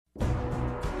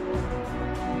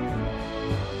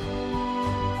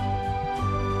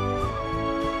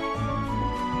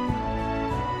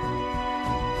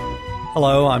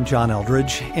Hello, I'm John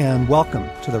Eldridge, and welcome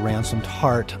to the Ransomed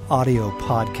Heart audio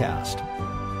podcast.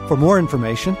 For more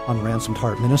information on Ransomed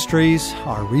Heart Ministries,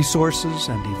 our resources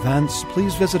and events,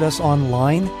 please visit us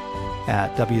online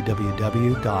at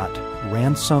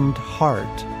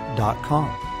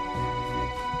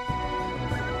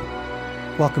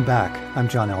www.ransomedheart.com. Welcome back. I'm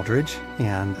John Eldridge,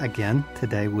 and again,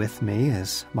 today with me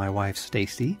is my wife,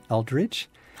 Stasi Eldridge.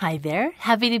 Hi there.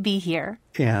 Happy to be here.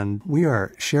 And we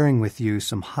are sharing with you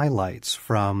some highlights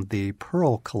from the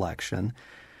Pearl collection,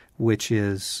 which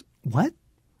is what?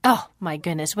 Oh, my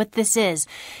goodness, what this is.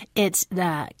 It's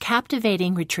the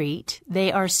Captivating Retreat.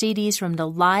 They are CDs from the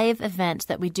live events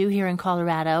that we do here in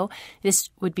Colorado. This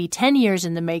would be 10 years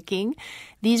in the making.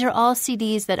 These are all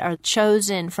CDs that are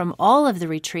chosen from all of the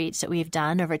retreats that we've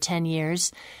done over 10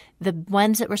 years, the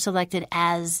ones that were selected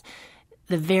as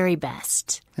the very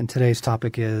best. And today's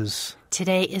topic is?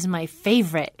 Today is my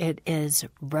favorite. It is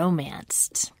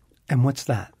romanced. And what's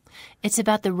that? It's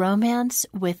about the romance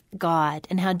with God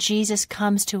and how Jesus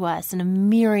comes to us in a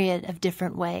myriad of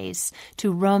different ways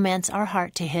to romance our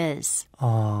heart to His.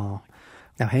 Oh,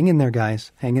 now hang in there,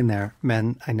 guys. Hang in there.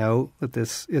 Men, I know that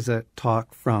this is a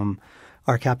talk from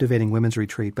our Captivating Women's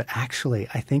Retreat, but actually,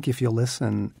 I think if you'll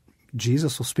listen,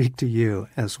 Jesus will speak to you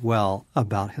as well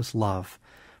about His love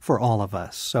for all of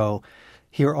us. So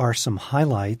here are some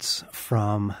highlights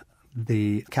from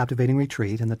the Captivating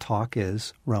Retreat, and the talk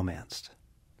is Romanced.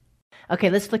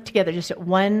 Okay, let's look together just at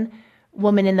one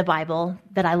woman in the Bible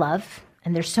that I love,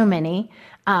 and there's so many.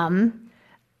 A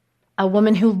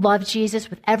woman who loved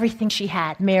Jesus with everything she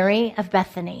had, Mary of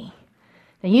Bethany.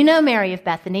 Now, you know Mary of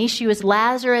Bethany. She was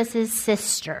Lazarus'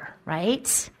 sister,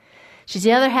 right? She's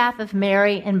the other half of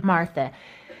Mary and Martha.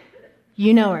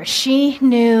 You know her. She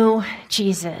knew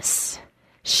Jesus.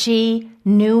 She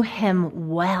knew him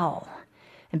well.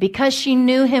 And because she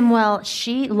knew him well,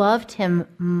 she loved him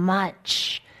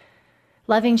much.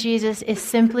 Loving Jesus is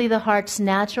simply the heart's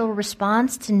natural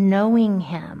response to knowing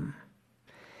him.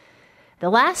 The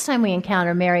last time we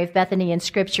encounter Mary of Bethany in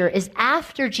Scripture is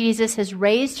after Jesus has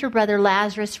raised her brother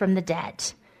Lazarus from the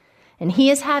dead. And he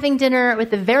is having dinner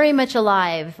with the very much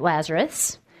alive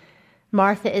Lazarus.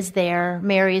 Martha is there.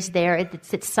 Mary is there.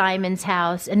 It's at Simon's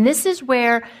house. And this is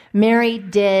where Mary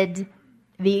did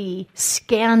the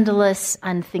scandalous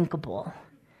unthinkable.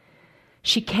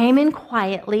 She came in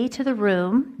quietly to the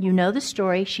room. You know the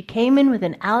story. She came in with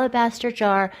an alabaster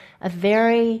jar of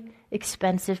very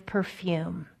expensive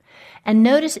perfume. And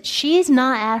notice she's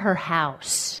not at her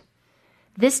house.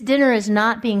 This dinner is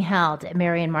not being held at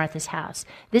Mary and Martha's house.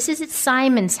 This is at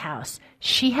Simon's house.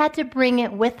 She had to bring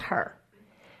it with her.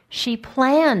 She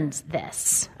planned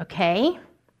this, okay?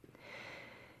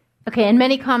 Okay, and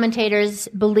many commentators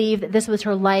believe that this was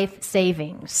her life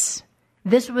savings.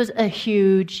 This was a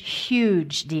huge,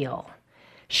 huge deal.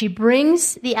 She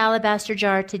brings the alabaster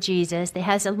jar to Jesus. It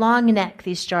has a long neck,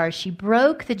 these jars. She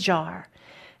broke the jar,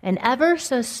 and ever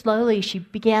so slowly she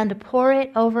began to pour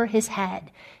it over his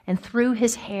head and through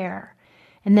his hair.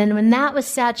 And then when that was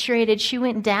saturated, she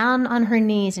went down on her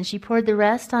knees and she poured the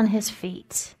rest on his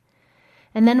feet.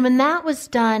 And then when that was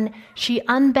done, she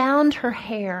unbound her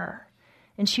hair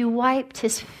and she wiped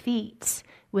his feet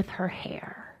with her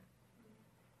hair.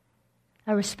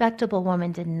 A respectable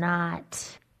woman did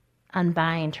not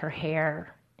unbind her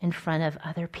hair in front of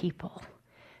other people.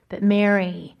 But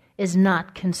Mary is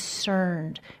not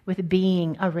concerned with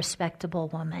being a respectable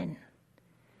woman.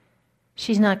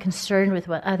 She's not concerned with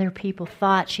what other people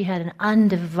thought. She had an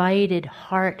undivided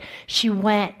heart. She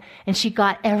went and she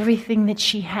got everything that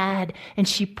she had and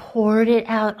she poured it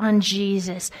out on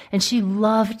Jesus and she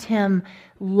loved him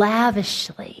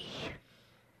lavishly.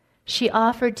 She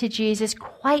offered to Jesus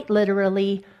quite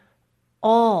literally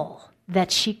all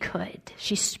that she could.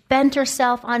 She spent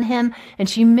herself on him and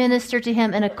she ministered to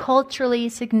him in a culturally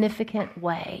significant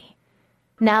way.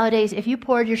 Nowadays, if you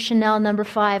poured your Chanel No.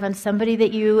 5 on somebody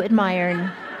that you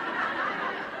admired,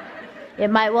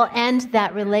 it might well end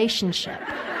that relationship.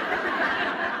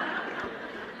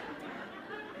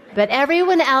 But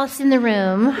everyone else in the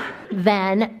room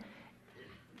then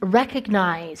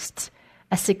recognized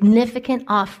a significant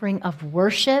offering of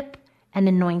worship and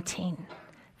anointing.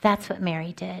 That's what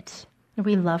Mary did. And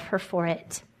we love her for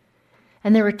it.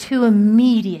 And there were two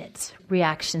immediate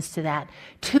reactions to that,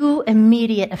 two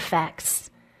immediate effects.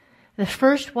 The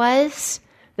first was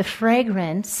the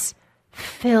fragrance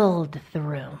filled the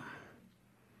room.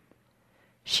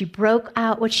 She broke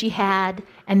out what she had,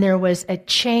 and there was a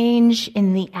change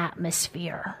in the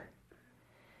atmosphere.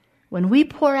 When we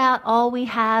pour out all we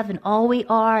have and all we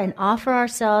are and offer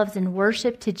ourselves in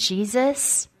worship to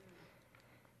Jesus,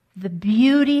 the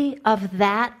beauty of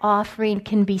that offering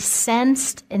can be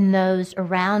sensed in those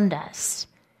around us.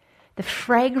 The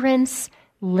fragrance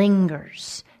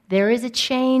lingers. There is a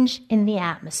change in the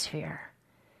atmosphere.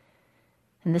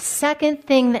 And the second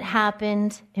thing that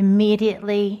happened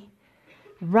immediately,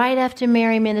 right after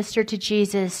Mary ministered to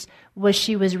Jesus, was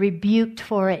she was rebuked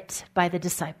for it by the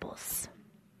disciples.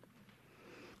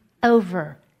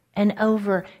 Over and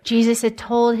over, Jesus had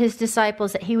told his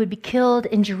disciples that he would be killed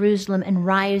in Jerusalem and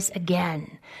rise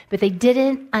again. But they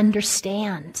didn't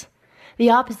understand.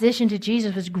 The opposition to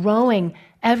Jesus was growing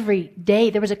every day.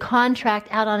 There was a contract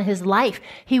out on his life.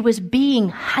 He was being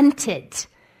hunted.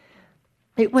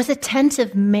 It was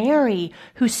attentive Mary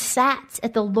who sat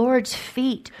at the Lord's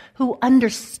feet, who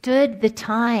understood the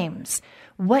times,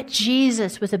 what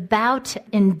Jesus was about to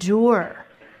endure.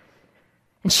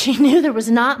 And she knew there was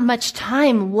not much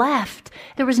time left.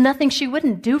 There was nothing she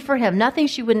wouldn't do for him, nothing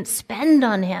she wouldn't spend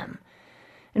on him.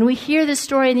 And we hear this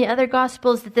story in the other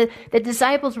Gospels that the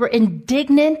disciples were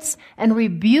indignant and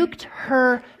rebuked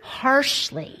her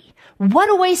harshly. What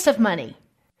a waste of money.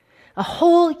 A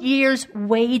whole year's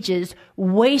wages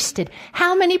wasted.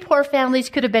 How many poor families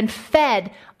could have been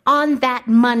fed on that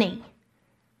money?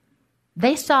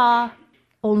 They saw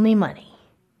only money.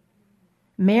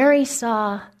 Mary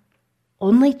saw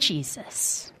only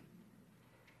Jesus.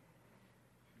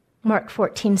 Mark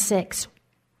 14:6,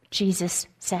 Jesus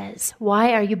says,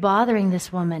 "Why are you bothering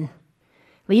this woman?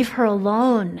 Leave her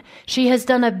alone. She has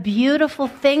done a beautiful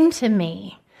thing to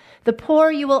me. The poor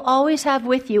you will always have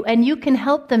with you, and you can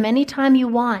help them anytime you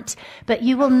want, but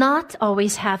you will not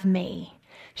always have me.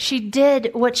 She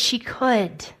did what she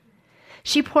could.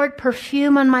 She poured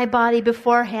perfume on my body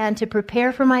beforehand to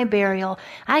prepare for my burial.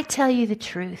 I tell you the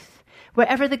truth.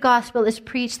 Wherever the gospel is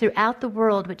preached throughout the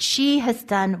world, what she has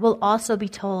done will also be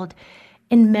told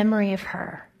in memory of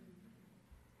her."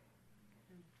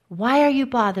 Why are you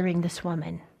bothering this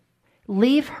woman?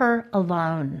 Leave her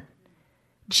alone.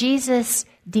 Jesus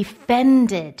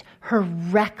defended her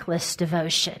reckless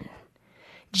devotion.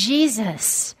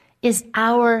 Jesus is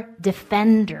our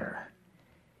defender.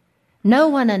 No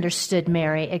one understood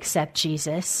Mary except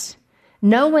Jesus.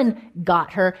 No one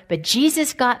got her, but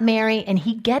Jesus got Mary, and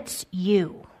he gets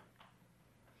you.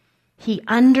 He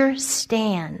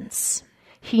understands.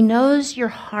 He knows your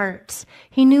heart.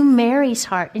 He knew Mary's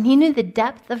heart, and he knew the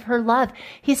depth of her love.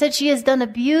 He said, "She has done a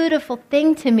beautiful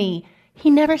thing to me." He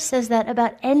never says that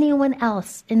about anyone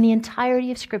else in the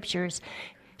entirety of scriptures.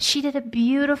 She did a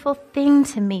beautiful thing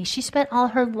to me. She spent all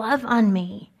her love on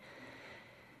me.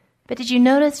 But did you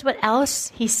notice what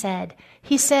else he said?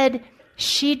 He said,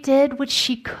 she did what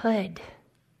she could.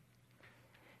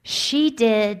 She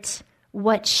did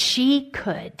what she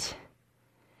could.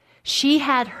 She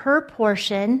had her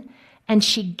portion and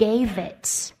she gave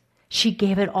it. She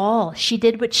gave it all. She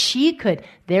did what she could.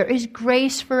 There is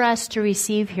grace for us to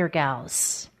receive here,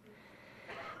 gals.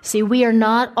 See, we are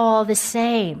not all the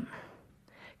same.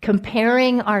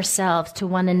 Comparing ourselves to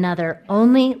one another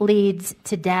only leads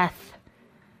to death.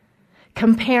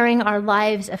 Comparing our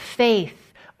lives of faith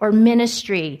or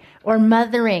ministry, or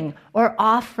mothering, or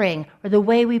offering, or the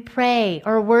way we pray,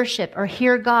 or worship, or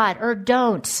hear God, or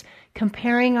don't.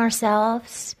 Comparing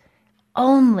ourselves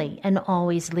only and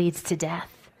always leads to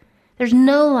death. There's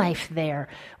no life there.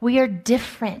 We are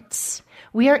different.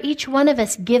 We are each one of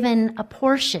us given a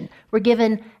portion. We're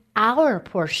given our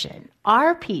portion,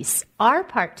 our piece, our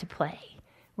part to play.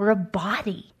 We're a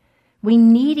body. We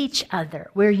need each other.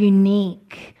 We're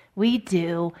unique. We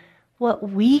do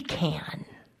what we can.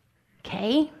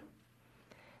 Okay?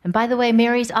 And by the way,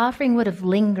 Mary's offering would have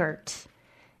lingered.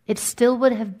 It still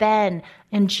would have been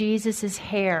in Jesus'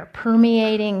 hair,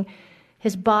 permeating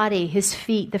his body, his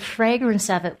feet. The fragrance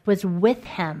of it was with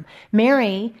him.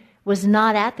 Mary was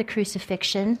not at the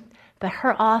crucifixion, but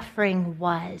her offering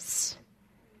was.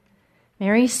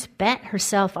 Mary spent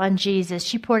herself on Jesus.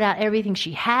 She poured out everything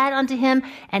she had onto him,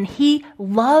 and he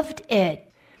loved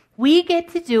it. We get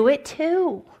to do it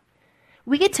too.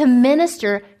 We get to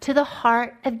minister to the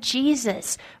heart of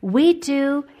Jesus. We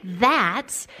do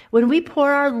that when we pour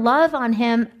our love on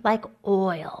him like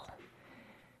oil.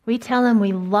 We tell him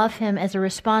we love him as a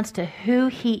response to who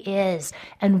he is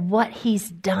and what he's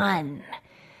done.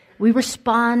 We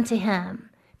respond to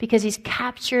him because he's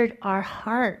captured our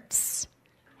hearts.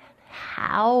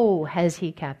 How has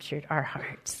he captured our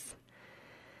hearts?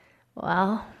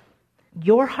 Well,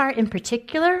 your heart in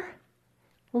particular.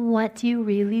 What do you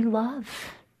really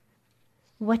love?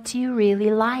 What do you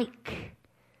really like?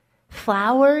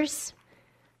 Flowers?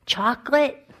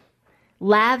 Chocolate?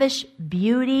 Lavish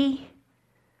beauty?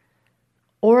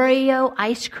 Oreo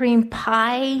ice cream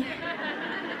pie?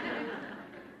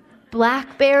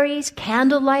 Blackberries,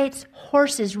 candlelights,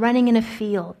 horses running in a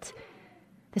field.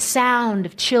 The sound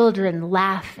of children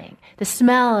laughing. The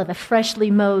smell of a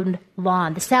freshly mowed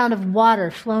lawn. The sound of water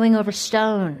flowing over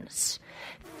stones.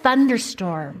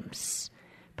 Thunderstorms.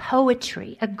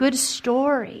 Poetry. A good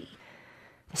story.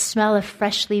 The smell of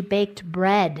freshly baked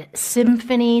bread.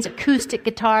 Symphonies, acoustic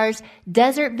guitars,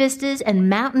 desert vistas, and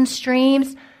mountain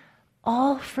streams.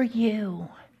 All for you.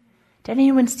 Did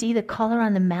anyone see the color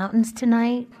on the mountains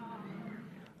tonight?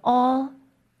 All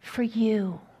for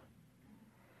you.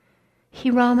 He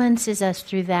romances us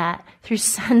through that, through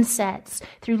sunsets,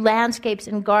 through landscapes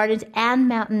and gardens and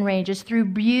mountain ranges, through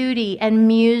beauty and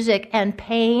music and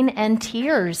pain and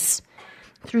tears,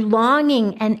 through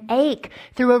longing and ache,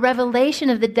 through a revelation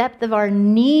of the depth of our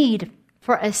need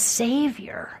for a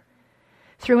Savior,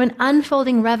 through an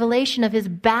unfolding revelation of His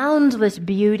boundless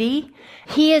beauty.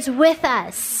 He is with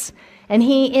us, and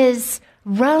He is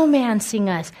romancing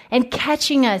us and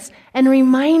catching us and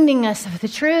reminding us of the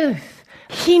truth.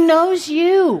 He knows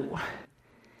you.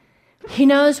 He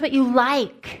knows what you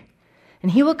like. And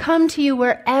He will come to you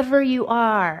wherever you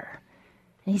are.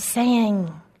 And He's saying,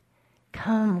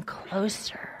 come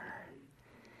closer.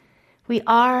 We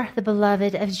are the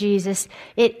beloved of Jesus.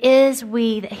 It is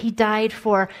we that He died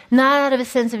for, not out of a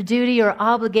sense of duty or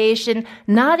obligation,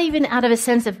 not even out of a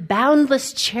sense of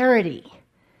boundless charity.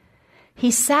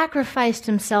 He sacrificed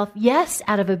Himself, yes,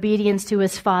 out of obedience to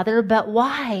His Father, but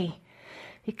why?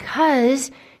 Because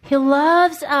He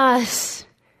loves us.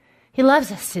 He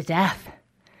loves us to death.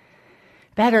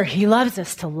 Better, He loves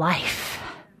us to life.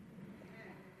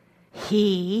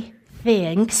 He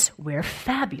thinks we're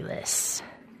fabulous.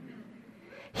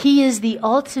 He is the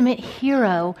ultimate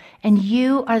hero, and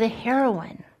you are the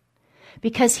heroine.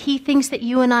 Because He thinks that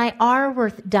you and I are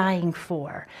worth dying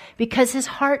for. Because His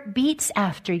heart beats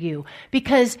after you.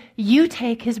 Because you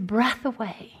take His breath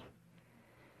away.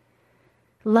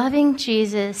 Loving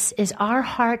Jesus is our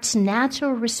heart's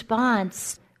natural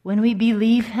response when we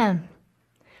believe Him.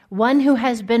 One who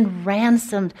has been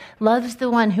ransomed loves the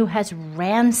one who has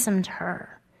ransomed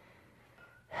her.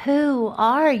 Who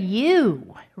are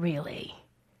you, really?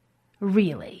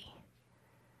 Really?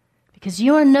 Because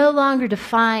you are no longer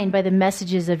defined by the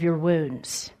messages of your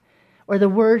wounds or the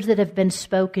words that have been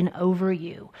spoken over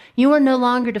you. You are no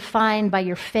longer defined by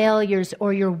your failures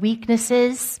or your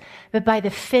weaknesses, but by the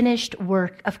finished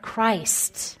work of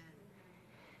Christ.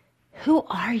 Who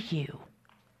are you?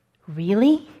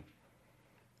 Really?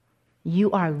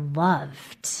 You are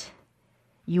loved.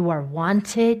 You are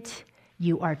wanted.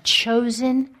 You are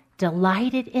chosen,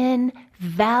 delighted in,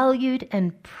 valued,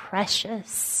 and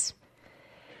precious.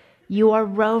 You are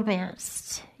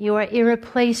romanced. You are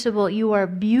irreplaceable. You are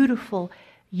beautiful.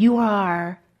 You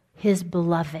are His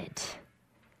beloved.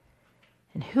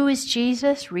 And who is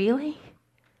Jesus, really?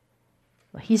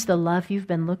 Well, He's the love you've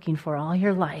been looking for all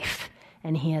your life,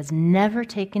 and He has never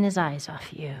taken His eyes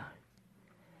off you.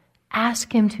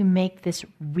 Ask Him to make this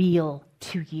real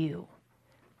to you,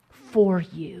 for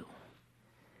you.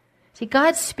 See,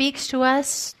 God speaks to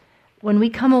us when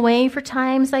we come away for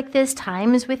times like this,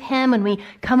 times with Him, when we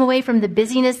come away from the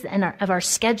busyness of our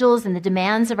schedules and the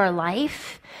demands of our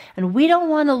life, and we don't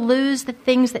want to lose the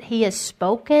things that He has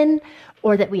spoken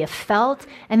or that we have felt,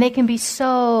 and they can be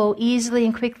so easily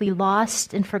and quickly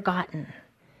lost and forgotten.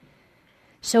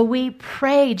 So we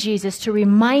pray Jesus to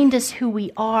remind us who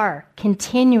we are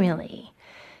continually.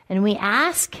 And we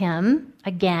ask Him,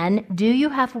 again, do you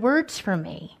have words for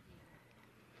me?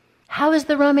 How has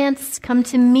the romance come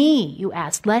to me, you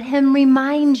ask? Let Him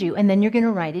remind you, and then you're going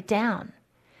to write it down.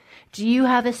 Do you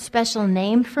have a special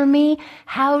name for me?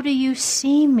 How do you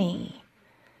see me?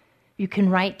 You can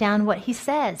write down what He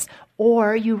says,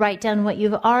 or you write down what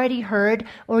you've already heard,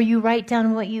 or you write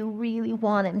down what you really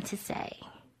want Him to say.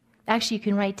 Actually, you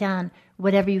can write down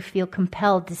whatever you feel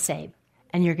compelled to say,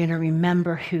 and you're going to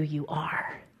remember who you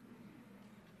are.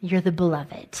 You're the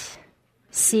beloved.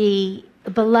 See,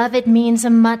 beloved means a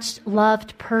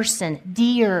much-loved person,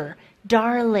 dear,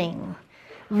 darling,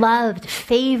 loved,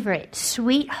 favorite,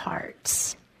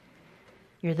 sweetheart.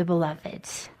 You're the beloved.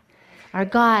 Our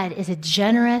God is a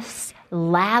generous,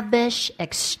 lavish,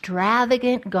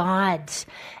 extravagant God.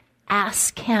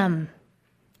 Ask Him.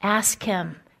 Ask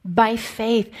Him by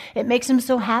faith. It makes Him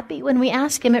so happy when we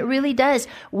ask Him. It really does.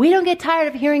 We don't get tired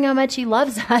of hearing how much He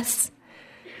loves us.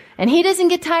 And He doesn't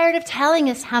get tired of telling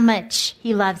us how much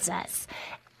He loves us.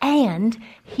 And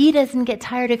He doesn't get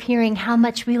tired of hearing how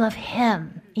much we love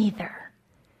Him either.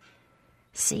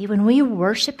 See, when we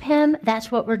worship Him,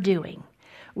 that's what we're doing.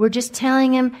 We're just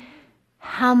telling Him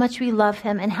how much we love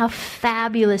him and how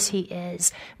fabulous he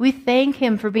is. We thank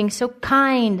him for being so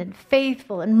kind and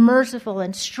faithful and merciful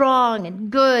and strong and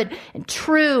good and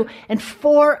true and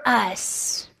for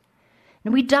us.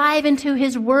 And we dive into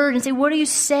his word and say, what do you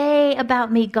say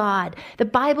about me, God? The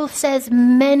Bible says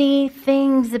many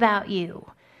things about you.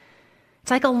 It's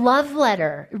like a love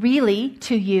letter, really,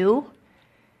 to you.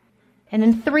 And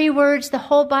in 3 words, the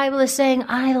whole Bible is saying,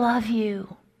 I love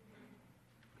you.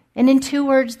 And in 2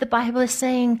 words, the Bible is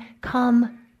saying,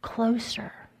 come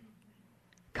closer.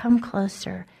 Come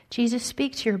closer. Jesus,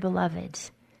 speak to your beloved.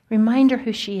 Remind her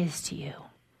who she is to you.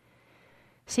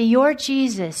 See, your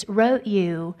Jesus wrote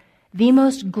you the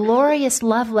most glorious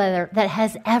love letter that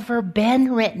has ever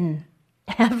been written,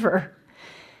 ever.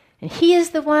 And he is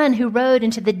the one who rode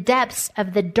into the depths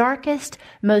of the darkest,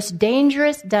 most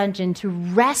dangerous dungeon to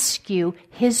rescue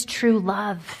his true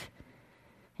love.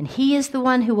 And he is the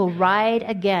one who will ride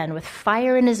again with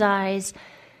fire in his eyes,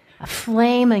 a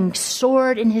flaming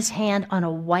sword in his hand on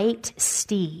a white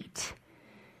steed.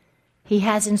 He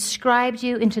has inscribed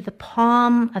you into the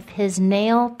palm of his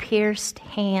nail-pierced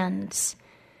hands.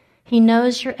 He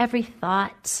knows your every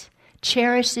thought,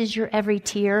 cherishes your every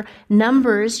tear,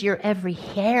 numbers your every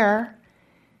hair.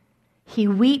 He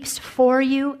weeps for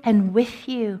you and with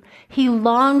you. He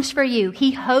longs for you.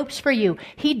 He hopes for you.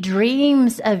 He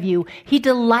dreams of you. He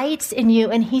delights in you,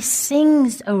 and he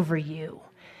sings over you.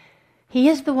 He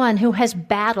is the one who has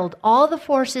battled all the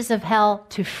forces of hell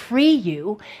to free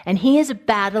you, and he is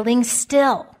battling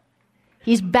still.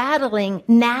 He's battling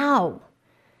now.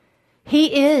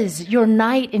 He is your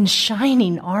knight in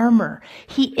shining armor.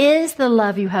 He is the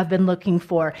love you have been looking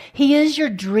for. He is your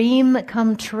dream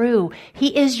come true.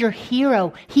 He is your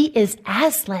hero. He is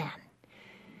Aslan.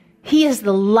 He is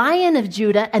the Lion of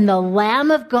Judah and the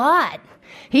Lamb of God.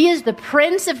 He is the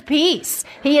Prince of Peace.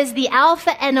 He is the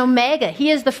Alpha and Omega. He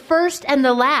is the first and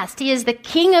the last. He is the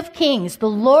King of Kings, the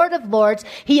Lord of Lords.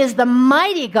 He is the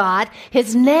mighty God.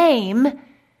 His name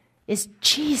is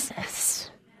Jesus.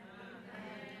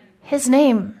 His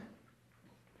name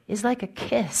is like a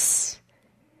kiss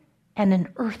and an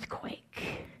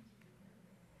earthquake.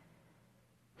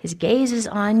 His gaze is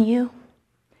on you.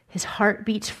 His heart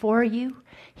beats for you.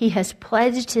 He has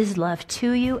pledged his love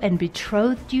to you and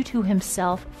betrothed you to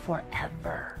himself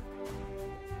forever.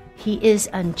 He is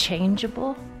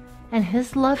unchangeable, and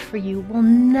his love for you will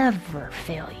never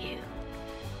fail you.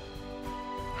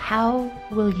 How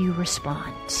will you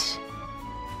respond?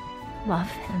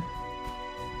 Love him.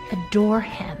 Adore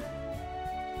him.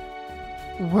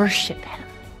 Worship him.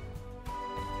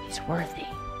 He's worthy.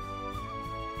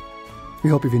 We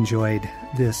hope you've enjoyed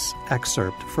this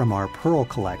excerpt from our Pearl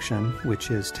collection,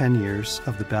 which is 10 years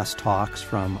of the best talks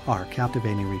from our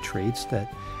captivating retreats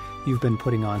that you've been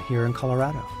putting on here in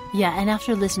Colorado. Yeah, and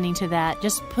after listening to that,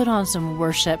 just put on some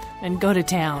worship and go to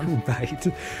town. Right.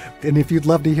 And if you'd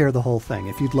love to hear the whole thing,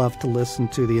 if you'd love to listen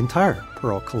to the entire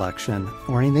Pearl collection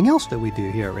or anything else that we do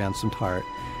here at Ransomed Heart,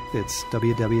 it's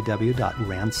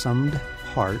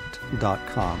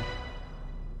www.ransomedheart.com.